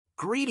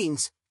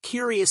Greetings,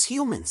 curious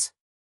humans!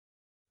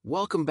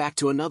 Welcome back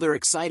to another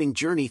exciting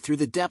journey through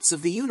the depths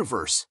of the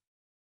universe.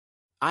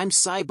 I'm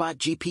Cybot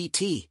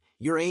GPT,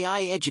 your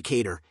AI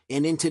educator,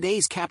 and in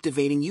today's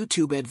captivating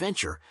YouTube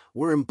adventure,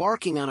 we're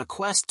embarking on a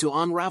quest to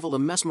unravel the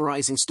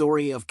mesmerizing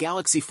story of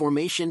galaxy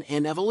formation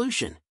and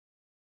evolution.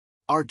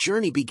 Our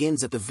journey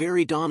begins at the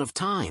very dawn of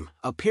time,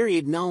 a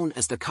period known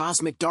as the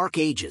Cosmic Dark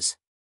Ages.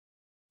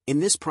 In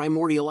this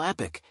primordial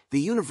epoch, the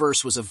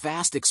universe was a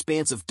vast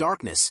expanse of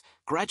darkness,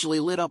 gradually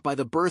lit up by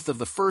the birth of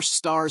the first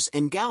stars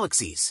and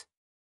galaxies.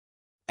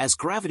 As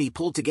gravity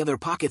pulled together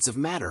pockets of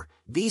matter,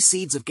 these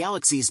seeds of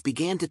galaxies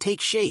began to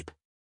take shape.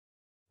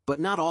 But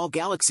not all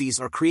galaxies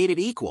are created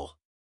equal.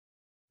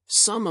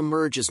 Some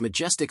emerge as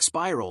majestic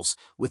spirals,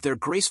 with their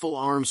graceful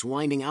arms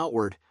winding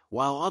outward,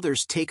 while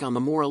others take on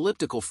the more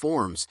elliptical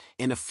forms,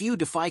 and a few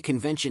defy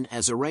convention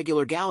as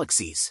irregular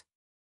galaxies.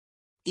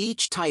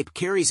 Each type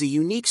carries a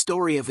unique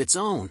story of its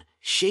own,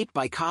 shaped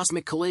by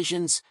cosmic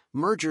collisions,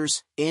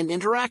 mergers, and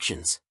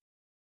interactions.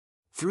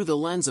 Through the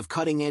lens of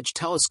cutting-edge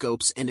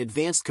telescopes and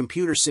advanced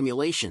computer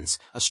simulations,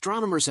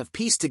 astronomers have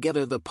pieced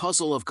together the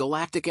puzzle of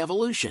galactic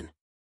evolution.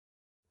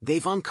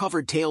 They've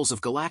uncovered tales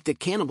of galactic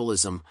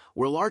cannibalism,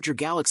 where larger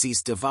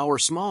galaxies devour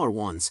smaller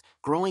ones,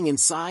 growing in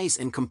size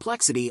and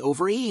complexity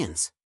over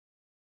eons.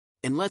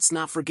 And let's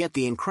not forget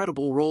the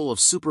incredible role of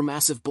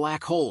supermassive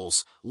black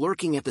holes,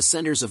 lurking at the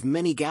centers of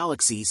many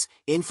galaxies,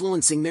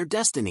 influencing their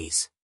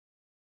destinies.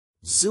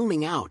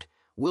 Zooming out,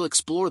 we'll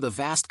explore the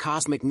vast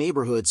cosmic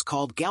neighborhoods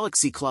called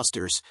galaxy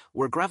clusters,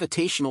 where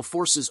gravitational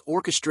forces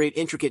orchestrate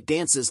intricate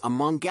dances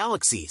among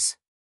galaxies.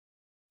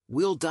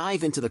 We'll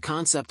dive into the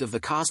concept of the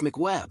cosmic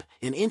web,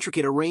 an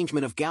intricate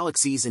arrangement of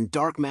galaxies and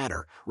dark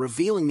matter,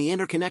 revealing the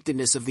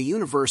interconnectedness of the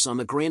universe on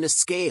the grandest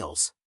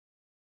scales.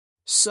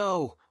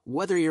 So,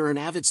 whether you're an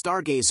avid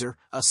stargazer,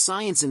 a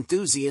science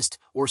enthusiast,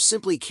 or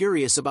simply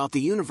curious about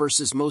the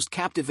universe's most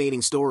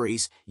captivating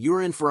stories,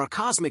 you're in for a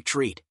cosmic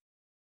treat.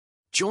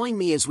 Join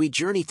me as we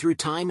journey through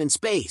time and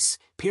space,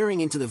 peering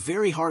into the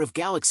very heart of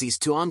galaxies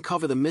to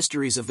uncover the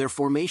mysteries of their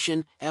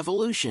formation,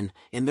 evolution,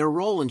 and their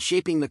role in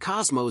shaping the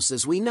cosmos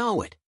as we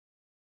know it.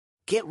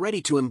 Get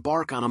ready to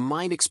embark on a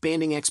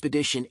mind-expanding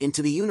expedition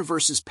into the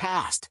universe's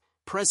past,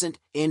 present,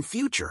 and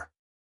future.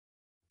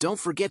 Don't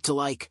forget to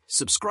like,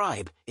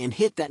 subscribe, and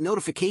hit that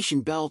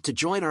notification bell to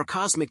join our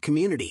cosmic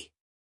community.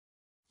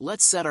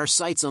 Let's set our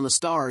sights on the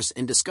stars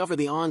and discover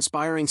the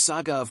awe-inspiring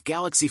saga of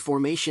galaxy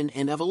formation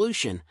and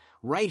evolution,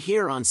 right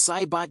here on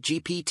Cybot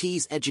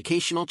GPT's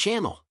educational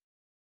channel.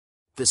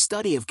 The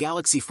study of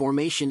galaxy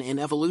formation and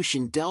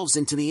evolution delves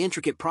into the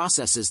intricate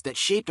processes that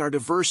shaped our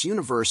diverse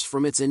universe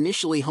from its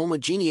initially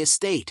homogeneous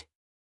state.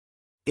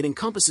 It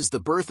encompasses the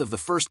birth of the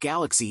first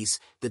galaxies,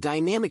 the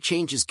dynamic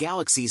changes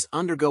galaxies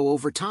undergo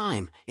over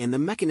time, and the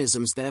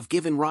mechanisms that have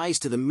given rise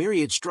to the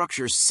myriad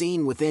structures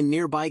seen within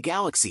nearby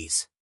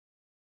galaxies.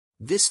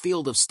 This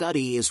field of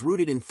study is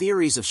rooted in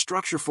theories of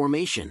structure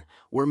formation,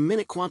 where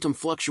minute quantum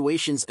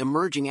fluctuations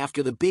emerging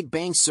after the Big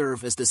Bang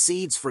serve as the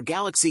seeds for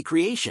galaxy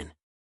creation.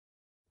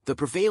 The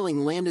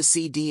prevailing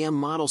lambda-CDM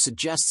model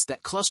suggests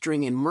that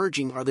clustering and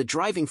merging are the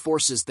driving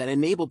forces that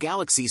enable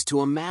galaxies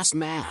to amass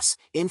mass,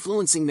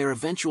 influencing their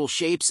eventual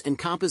shapes and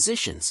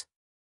compositions.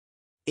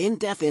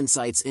 In-depth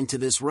insights into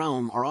this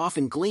realm are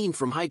often gleaned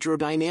from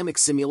hydrodynamic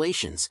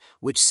simulations,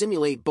 which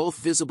simulate both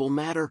visible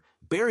matter,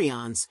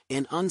 baryons,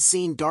 and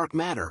unseen dark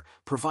matter,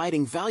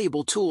 providing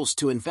valuable tools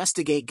to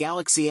investigate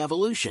galaxy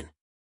evolution.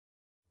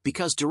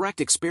 Because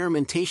direct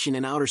experimentation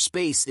in outer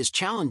space is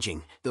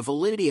challenging, the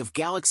validity of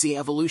galaxy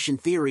evolution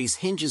theories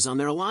hinges on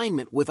their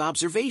alignment with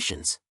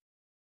observations.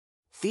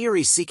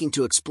 Theories seeking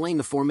to explain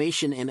the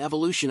formation and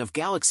evolution of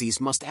galaxies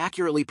must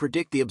accurately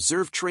predict the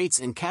observed traits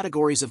and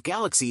categories of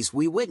galaxies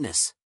we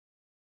witness.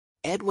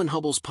 Edwin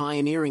Hubble's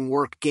pioneering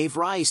work gave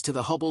rise to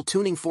the Hubble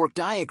tuning fork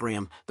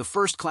diagram, the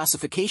first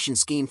classification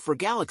scheme for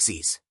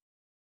galaxies.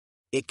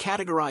 It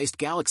categorized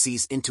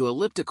galaxies into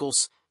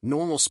ellipticals,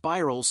 normal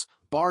spirals,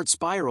 barred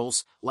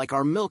spirals, like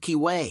our Milky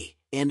Way,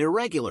 and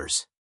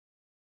irregulars.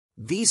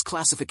 These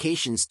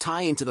classifications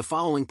tie into the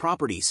following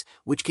properties,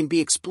 which can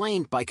be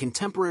explained by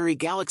contemporary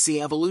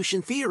galaxy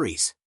evolution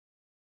theories.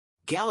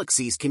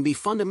 Galaxies can be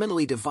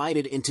fundamentally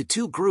divided into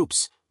two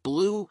groups: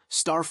 blue,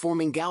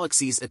 star-forming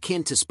galaxies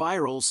akin to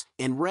spirals,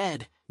 and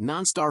red,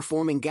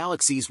 non-star-forming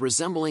galaxies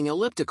resembling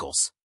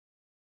ellipticals.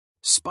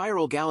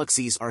 Spiral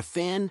galaxies are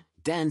thin,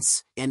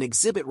 dense, and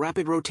exhibit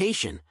rapid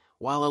rotation,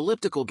 while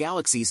elliptical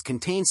galaxies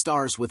contain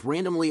stars with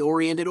randomly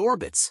oriented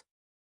orbits.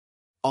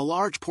 A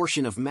large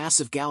portion of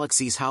massive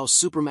galaxies house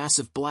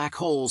supermassive black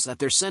holes at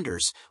their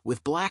centers,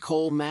 with black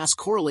hole mass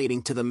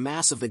correlating to the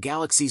mass of the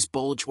galaxy's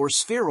bulge or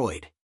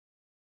spheroid.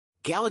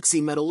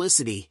 Galaxy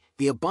metallicity,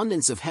 the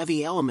abundance of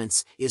heavy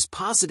elements, is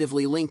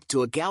positively linked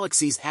to a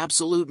galaxy's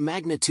absolute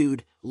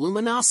magnitude,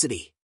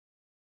 luminosity.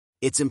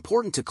 It's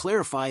important to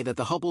clarify that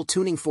the Hubble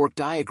tuning fork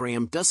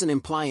diagram doesn't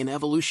imply an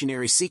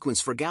evolutionary sequence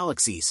for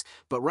galaxies,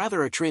 but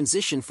rather a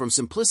transition from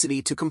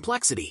simplicity to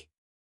complexity.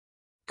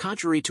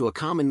 Contrary to a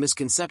common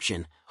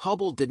misconception,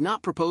 Hubble did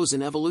not propose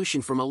an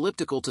evolution from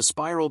elliptical to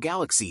spiral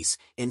galaxies.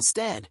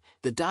 Instead,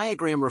 the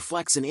diagram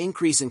reflects an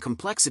increase in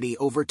complexity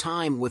over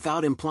time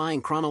without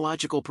implying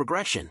chronological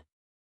progression.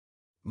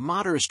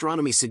 Modern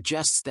astronomy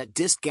suggests that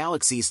disk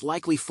galaxies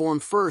likely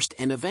formed first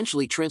and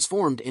eventually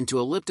transformed into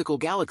elliptical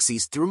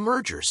galaxies through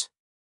mergers.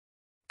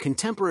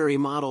 Contemporary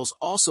models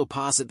also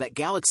posit that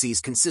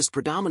galaxies consist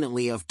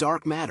predominantly of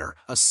dark matter,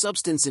 a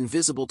substance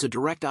invisible to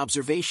direct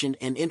observation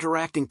and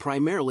interacting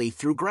primarily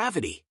through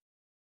gravity.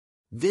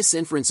 This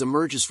inference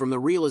emerges from the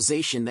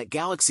realization that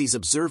galaxies'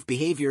 observed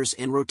behaviors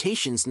and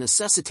rotations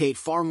necessitate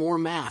far more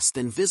mass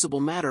than visible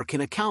matter can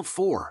account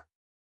for.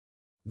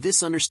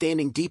 This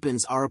understanding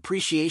deepens our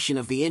appreciation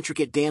of the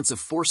intricate dance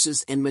of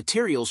forces and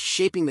materials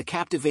shaping the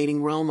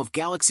captivating realm of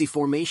galaxy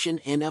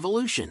formation and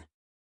evolution.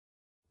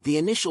 The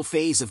initial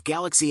phase of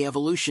galaxy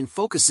evolution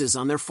focuses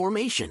on their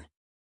formation.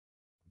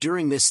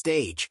 During this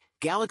stage,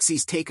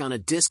 galaxies take on a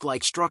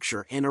disk-like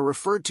structure and are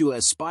referred to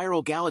as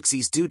spiral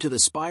galaxies due to the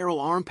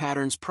spiral arm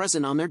patterns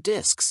present on their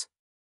disks.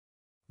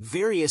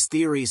 Various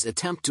theories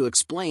attempt to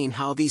explain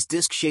how these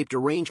disk-shaped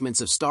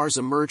arrangements of stars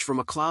emerge from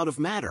a cloud of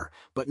matter,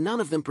 but none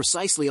of them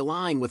precisely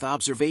align with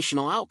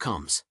observational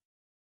outcomes.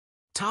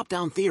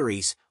 Top-down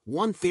theories: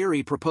 one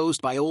theory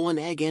proposed by Olin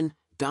Egan,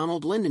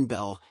 Donald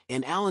Lindenbell,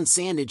 and Alan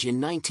Sandage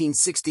in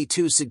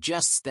 1962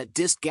 suggests that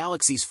disk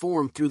galaxies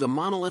form through the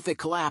monolithic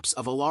collapse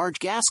of a large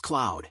gas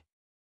cloud.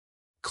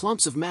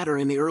 Clumps of matter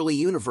in the early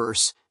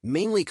universe,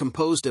 mainly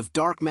composed of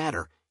dark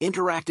matter,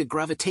 interacted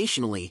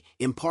gravitationally,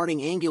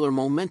 imparting angular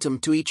momentum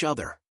to each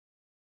other.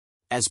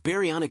 As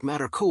baryonic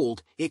matter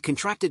cooled, it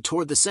contracted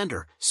toward the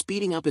center,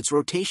 speeding up its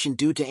rotation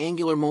due to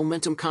angular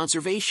momentum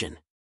conservation.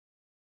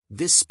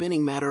 This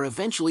spinning matter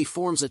eventually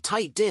forms a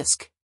tight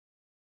disk.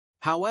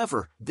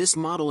 However, this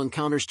model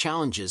encounters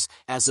challenges,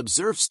 as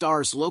observed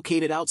stars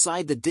located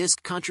outside the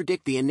disk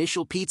contradict the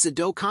initial pizza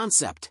dough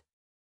concept.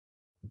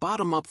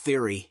 Bottom-up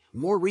theory: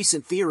 more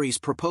recent theories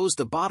propose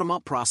the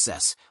bottom-up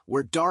process,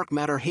 where dark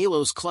matter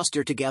halos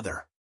cluster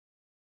together.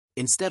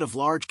 Instead of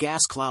large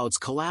gas clouds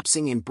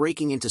collapsing and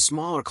breaking into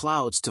smaller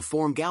clouds to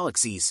form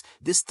galaxies,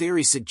 this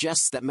theory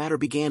suggests that matter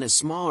began as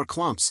smaller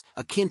clumps,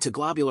 akin to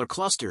globular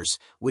clusters,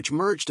 which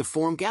merged to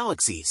form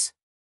galaxies.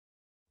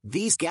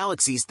 These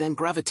galaxies then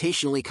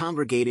gravitationally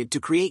congregated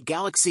to create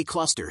galaxy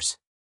clusters.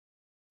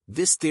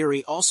 This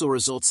theory also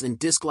results in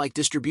disk-like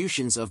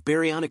distributions of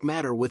baryonic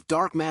matter with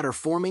dark matter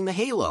forming the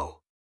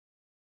halo.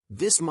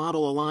 This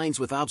model aligns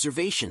with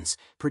observations,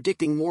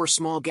 predicting more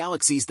small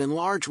galaxies than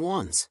large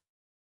ones.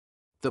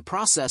 The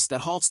process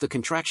that halts the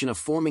contraction of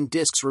forming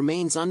disks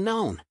remains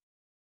unknown.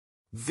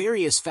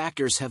 Various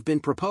factors have been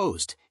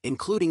proposed,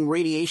 including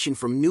radiation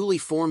from newly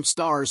formed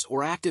stars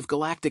or active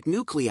galactic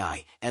nuclei,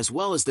 as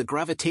well as the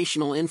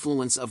gravitational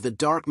influence of the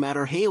dark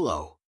matter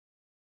halo.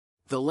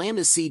 The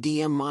lambda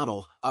CDM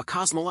model, a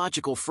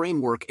cosmological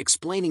framework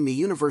explaining the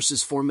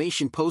universe's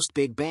formation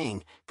post-Big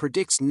Bang,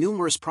 predicts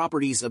numerous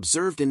properties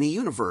observed in the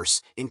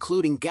universe,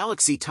 including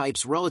galaxy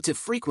types' relative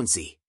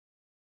frequency.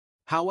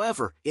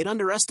 However, it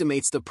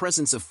underestimates the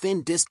presence of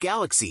thin disk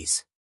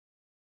galaxies.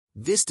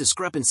 This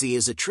discrepancy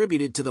is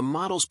attributed to the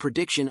model's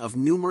prediction of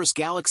numerous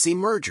galaxy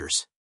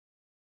mergers.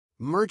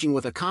 Merging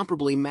with a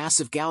comparably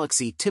massive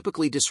galaxy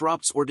typically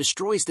disrupts or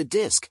destroys the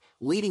disk,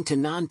 leading to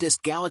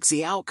non-disk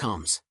galaxy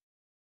outcomes.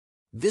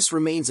 This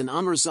remains an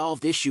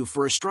unresolved issue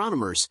for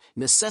astronomers,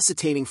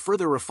 necessitating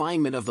further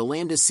refinement of the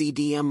lambda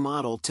CDM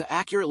model to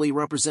accurately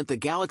represent the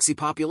galaxy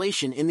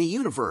population in the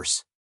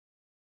universe.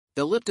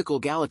 Elliptical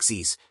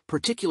galaxies,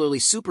 particularly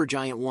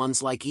supergiant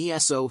ones like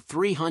ESO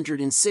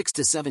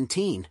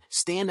 306-17,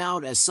 stand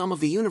out as some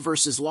of the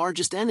universe's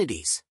largest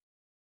entities.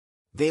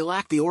 They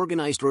lack the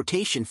organized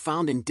rotation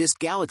found in disk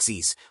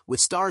galaxies,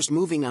 with stars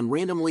moving on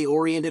randomly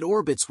oriented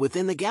orbits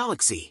within the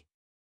galaxy.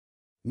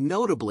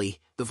 Notably,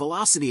 the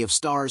velocity of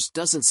stars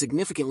doesn't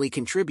significantly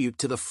contribute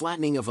to the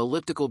flattening of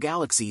elliptical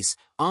galaxies,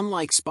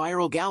 unlike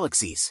spiral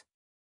galaxies.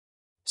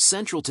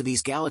 Central to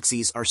these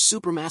galaxies are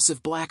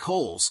supermassive black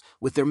holes,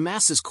 with their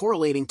masses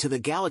correlating to the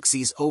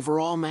galaxy's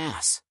overall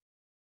mass.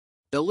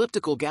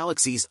 Elliptical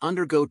galaxies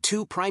undergo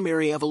two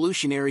primary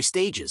evolutionary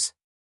stages.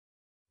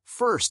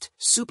 First,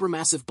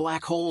 supermassive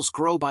black holes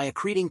grow by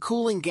accreting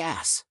cooling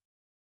gas.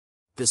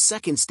 The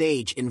second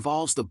stage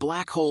involves the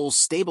black holes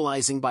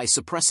stabilizing by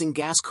suppressing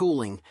gas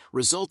cooling,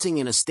 resulting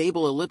in a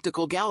stable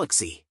elliptical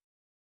galaxy.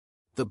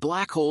 The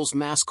black hole's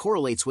mass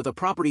correlates with a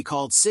property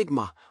called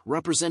sigma,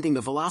 representing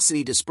the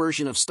velocity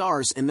dispersion of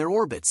stars in their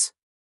orbits.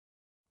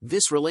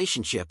 This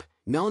relationship,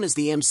 known as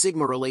the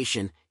M-sigma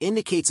relation,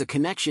 indicates a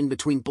connection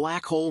between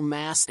black hole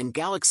mass and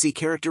galaxy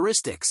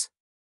characteristics.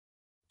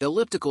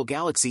 Elliptical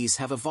galaxies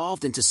have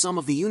evolved into some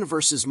of the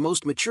universe's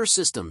most mature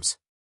systems.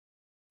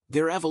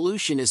 Their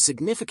evolution is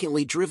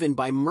significantly driven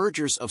by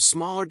mergers of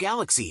smaller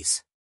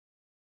galaxies.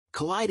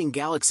 Colliding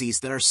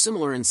galaxies that are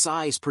similar in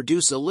size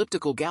produce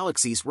elliptical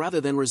galaxies rather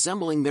than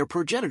resembling their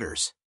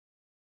progenitors.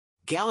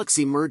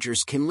 Galaxy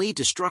mergers can lead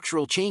to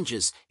structural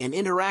changes, and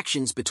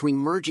interactions between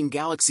merging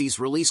galaxies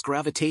release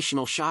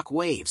gravitational shock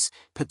waves,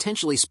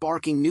 potentially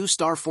sparking new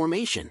star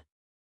formation.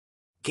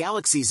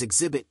 Galaxies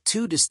exhibit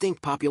two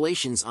distinct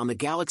populations on the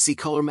galaxy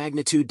color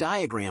magnitude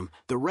diagram,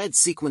 the red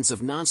sequence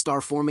of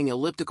non-star-forming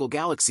elliptical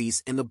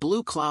galaxies and the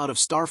blue cloud of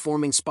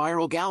star-forming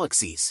spiral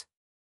galaxies.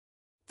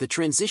 The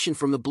transition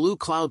from the blue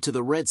cloud to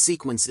the red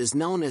sequence is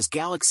known as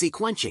galaxy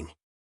quenching.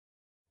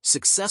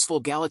 Successful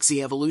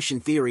galaxy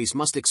evolution theories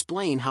must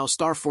explain how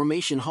star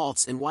formation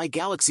halts and why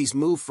galaxies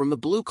move from the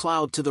blue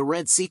cloud to the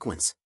red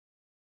sequence.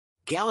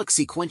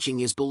 Galaxy quenching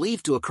is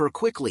believed to occur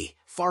quickly,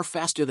 far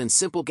faster than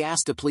simple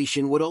gas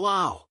depletion would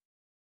allow.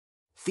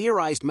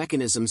 Theorized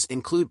mechanisms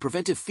include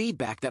preventive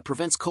feedback that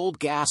prevents cold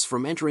gas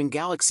from entering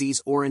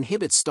galaxies or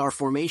inhibits star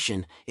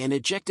formation, and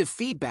ejective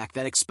feedback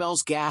that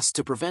expels gas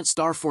to prevent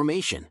star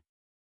formation.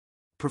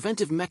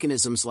 Preventive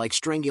mechanisms like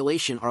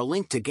strangulation are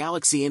linked to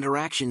galaxy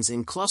interactions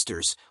in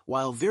clusters,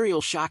 while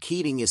virial shock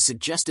heating is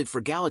suggested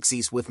for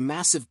galaxies with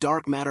massive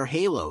dark matter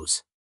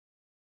halos.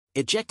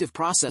 Ejective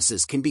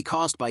processes can be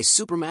caused by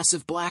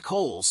supermassive black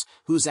holes,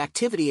 whose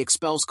activity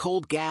expels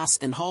cold gas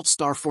and halts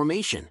star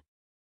formation.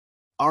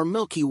 Our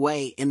Milky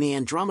Way and the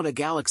Andromeda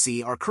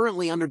Galaxy are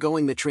currently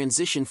undergoing the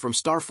transition from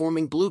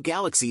star-forming blue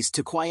galaxies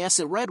to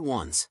quiescent red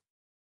ones.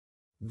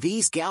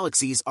 These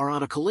galaxies are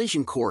on a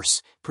collision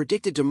course,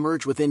 predicted to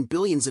merge within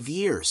billions of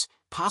years,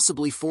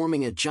 possibly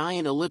forming a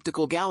giant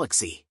elliptical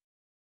galaxy.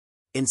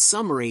 In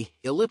summary,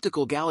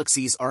 elliptical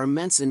galaxies are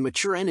immense and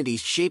mature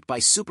entities shaped by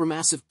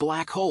supermassive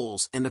black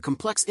holes and the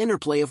complex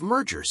interplay of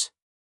mergers.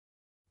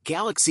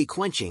 Galaxy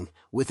quenching,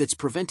 with its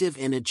preventive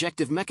and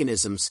ejective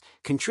mechanisms,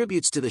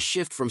 contributes to the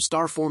shift from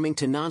star-forming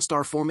to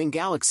non-star-forming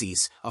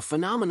galaxies, a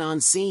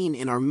phenomenon seen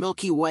in our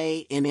Milky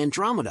Way and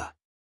Andromeda.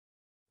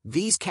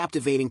 These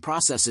captivating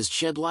processes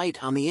shed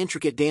light on the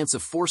intricate dance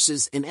of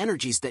forces and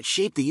energies that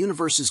shape the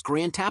universe's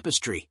grand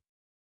tapestry.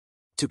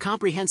 To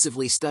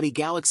comprehensively study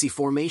galaxy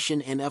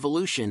formation and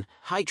evolution,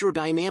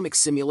 hydrodynamic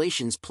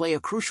simulations play a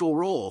crucial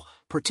role,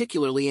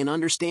 particularly in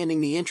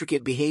understanding the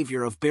intricate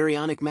behavior of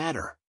baryonic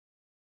matter.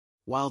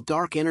 While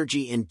dark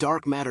energy and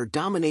dark matter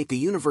dominate the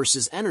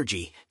universe's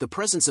energy, the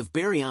presence of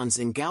baryons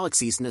in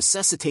galaxies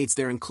necessitates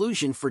their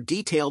inclusion for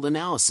detailed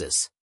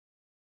analysis.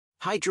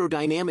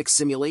 Hydrodynamic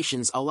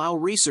simulations allow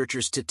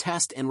researchers to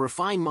test and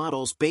refine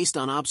models based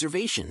on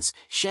observations,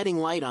 shedding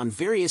light on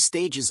various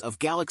stages of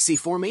galaxy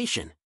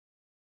formation.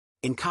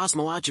 In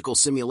cosmological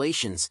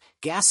simulations,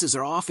 gases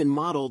are often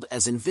modeled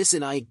as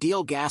inviscid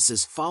ideal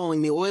gases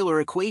following the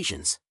Euler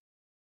equations.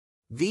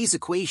 These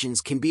equations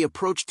can be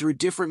approached through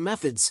different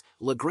methods: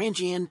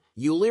 Lagrangian,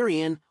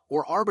 Eulerian,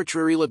 or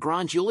arbitrary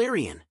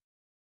Lagrange-Eulerian.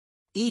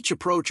 Each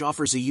approach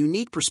offers a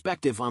unique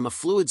perspective on the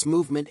fluid's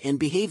movement and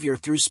behavior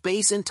through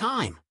space and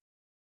time.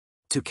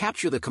 To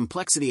capture the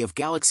complexity of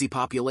galaxy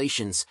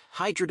populations,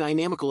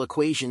 hydrodynamical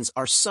equations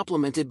are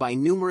supplemented by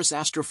numerous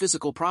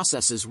astrophysical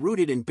processes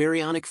rooted in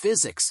baryonic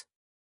physics.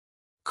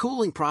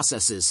 Cooling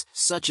processes,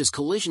 such as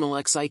collisional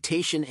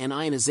excitation and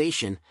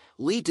ionization,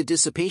 lead to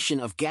dissipation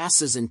of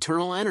gases'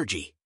 internal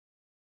energy.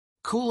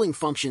 Cooling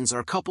functions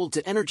are coupled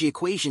to energy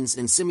equations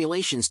in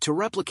simulations to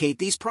replicate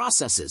these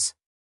processes.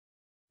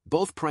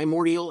 Both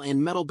primordial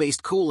and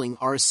metal-based cooling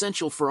are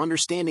essential for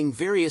understanding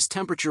various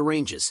temperature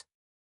ranges.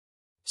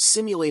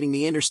 Simulating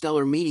the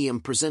interstellar medium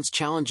presents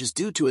challenges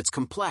due to its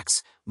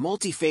complex,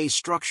 multi-phase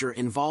structure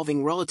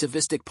involving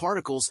relativistic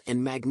particles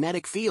and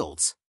magnetic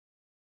fields.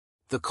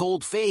 The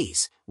cold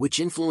phase, which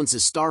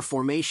influences star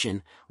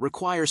formation,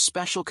 requires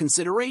special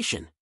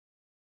consideration.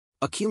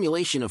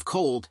 Accumulation of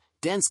cold,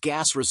 dense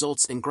gas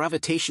results in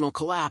gravitational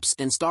collapse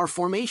and star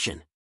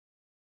formation.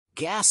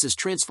 Gas is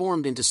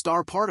transformed into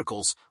star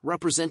particles,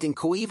 representing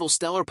coeval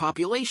stellar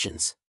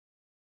populations.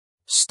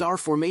 Star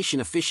formation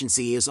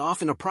efficiency is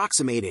often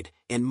approximated,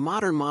 and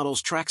modern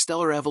models track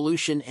stellar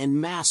evolution and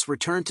mass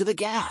return to the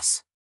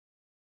gas.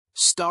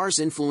 Stars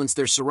influence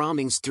their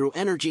surroundings through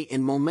energy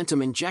and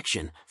momentum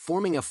injection,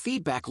 forming a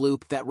feedback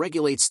loop that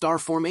regulates star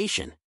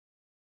formation.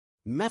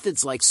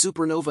 Methods like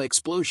supernova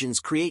explosions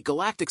create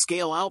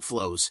galactic-scale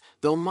outflows,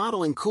 though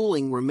modeling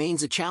cooling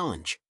remains a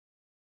challenge.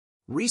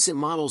 Recent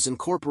models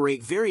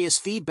incorporate various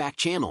feedback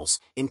channels,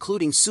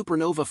 including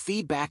supernova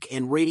feedback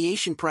and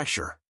radiation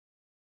pressure.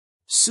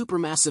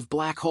 Supermassive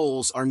black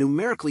holes are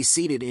numerically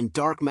seated in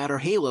dark matter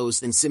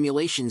halos in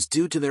simulations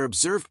due to their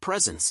observed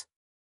presence.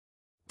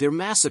 Their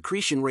mass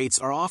accretion rates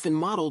are often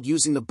modeled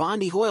using the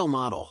Bondi-Hoyle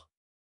model.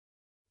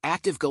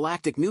 Active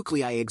galactic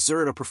nuclei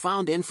exert a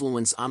profound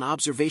influence on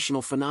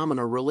observational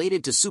phenomena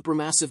related to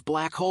supermassive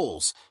black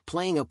holes,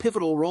 playing a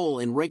pivotal role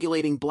in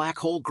regulating black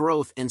hole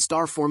growth and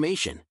star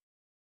formation.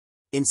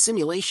 In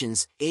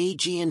simulations,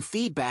 AGN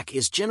feedback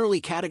is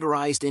generally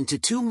categorized into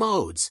two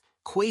modes: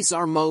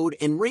 quasar mode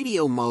and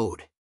radio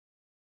mode.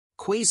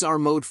 Quasar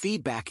mode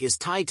feedback is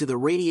tied to the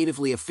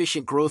radiatively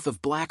efficient growth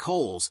of black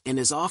holes and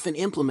is often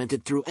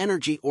implemented through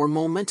energy or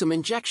momentum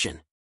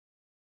injection.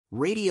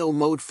 Radio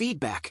mode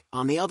feedback,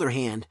 on the other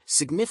hand,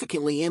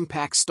 significantly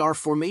impacts star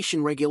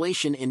formation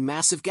regulation in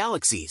massive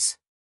galaxies.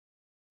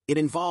 It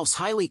involves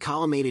highly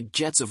collimated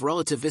jets of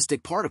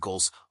relativistic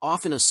particles,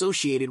 often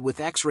associated with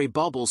X-ray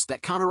bubbles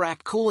that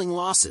counteract cooling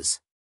losses.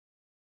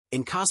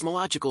 In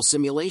cosmological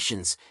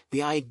simulations,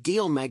 the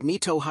ideal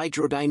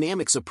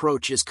magnetohydrodynamics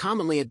approach is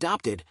commonly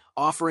adopted,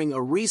 offering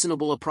a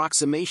reasonable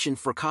approximation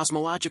for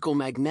cosmological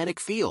magnetic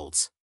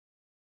fields.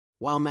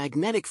 While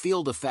magnetic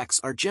field effects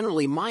are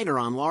generally minor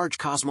on large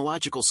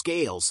cosmological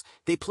scales,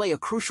 they play a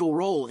crucial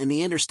role in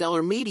the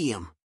interstellar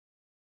medium.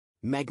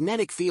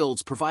 Magnetic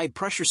fields provide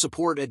pressure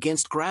support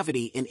against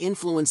gravity and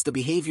influence the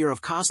behavior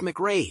of cosmic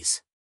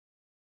rays.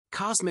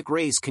 Cosmic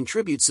rays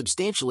contribute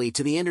substantially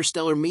to the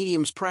interstellar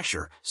medium's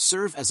pressure,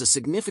 serve as a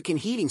significant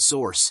heating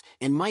source,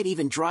 and might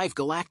even drive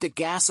galactic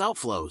gas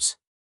outflows.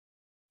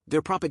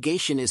 Their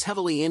propagation is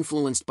heavily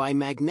influenced by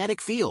magnetic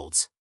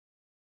fields.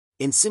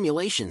 In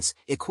simulations,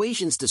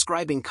 equations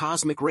describing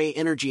cosmic ray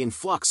energy and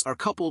flux are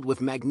coupled with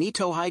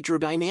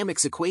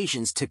magnetohydrodynamics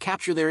equations to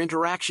capture their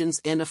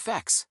interactions and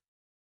effects.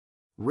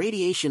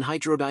 Radiation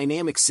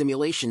hydrodynamics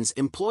simulations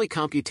employ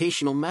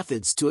computational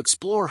methods to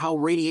explore how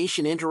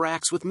radiation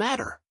interacts with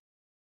matter.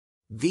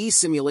 These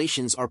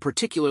simulations are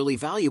particularly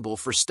valuable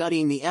for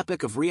studying the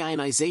epoch of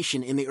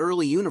reionization in the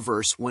early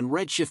universe when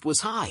redshift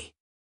was high.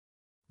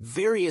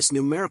 Various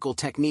numerical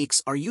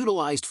techniques are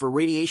utilized for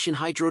radiation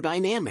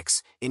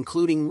hydrodynamics,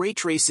 including ray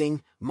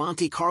tracing,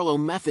 Monte Carlo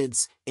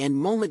methods, and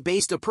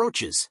moment-based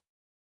approaches.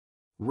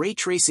 Ray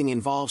tracing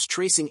involves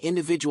tracing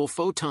individual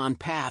photon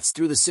paths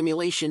through the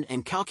simulation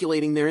and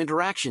calculating their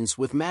interactions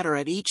with matter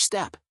at each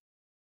step.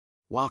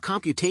 While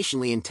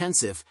computationally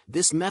intensive,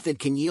 this method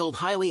can yield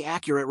highly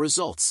accurate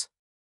results.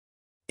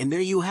 And there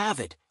you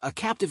have it, a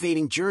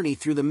captivating journey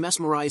through the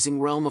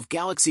mesmerizing realm of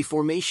galaxy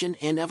formation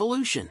and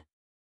evolution.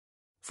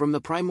 From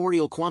the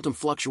primordial quantum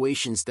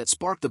fluctuations that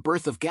spark the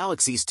birth of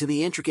galaxies to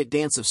the intricate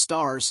dance of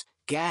stars,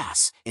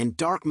 gas, and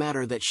dark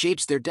matter that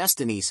shapes their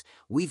destinies,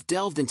 we've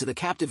delved into the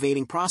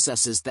captivating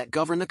processes that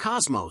govern the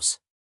cosmos.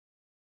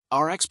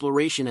 Our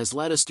exploration has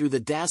led us through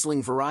the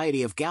dazzling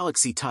variety of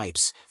galaxy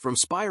types, from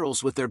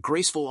spirals with their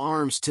graceful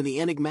arms to the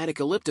enigmatic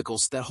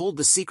ellipticals that hold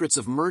the secrets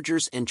of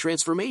mergers and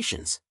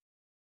transformations.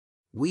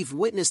 We've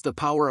witnessed the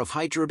power of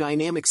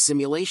hydrodynamic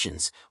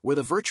simulations, where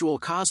the virtual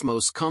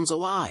cosmos comes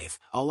alive,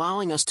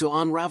 allowing us to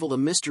unravel the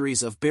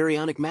mysteries of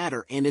baryonic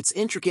matter and its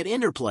intricate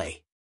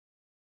interplay.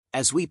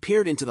 As we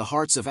peered into the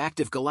hearts of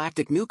active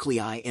galactic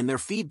nuclei and their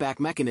feedback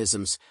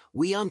mechanisms,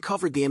 we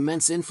uncovered the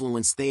immense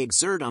influence they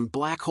exert on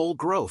black hole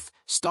growth,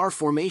 star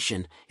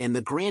formation, and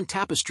the grand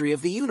tapestry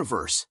of the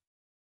universe.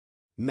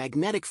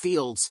 Magnetic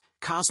fields,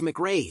 cosmic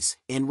rays,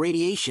 and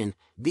radiation,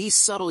 these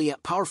subtle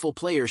yet powerful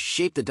players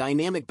shape the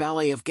dynamic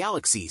ballet of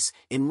galaxies,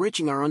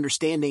 enriching our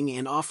understanding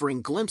and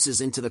offering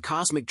glimpses into the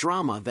cosmic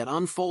drama that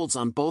unfolds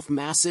on both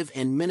massive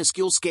and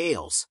minuscule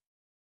scales.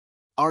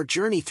 Our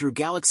journey through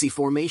galaxy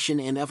formation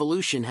and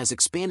evolution has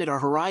expanded our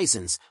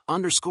horizons,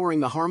 underscoring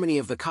the harmony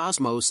of the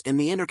cosmos and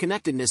the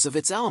interconnectedness of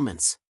its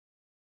elements.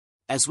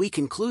 As we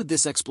conclude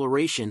this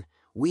exploration,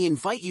 we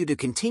invite you to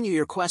continue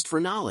your quest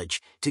for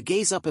knowledge, to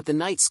gaze up at the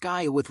night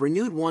sky with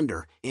renewed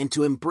wonder, and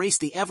to embrace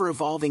the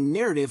ever-evolving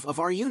narrative of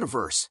our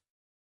universe.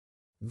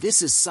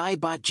 This is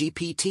Cybot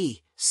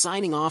GPT,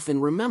 signing off,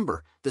 and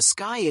remember, the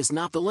sky is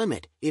not the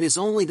limit, it is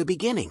only the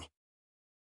beginning.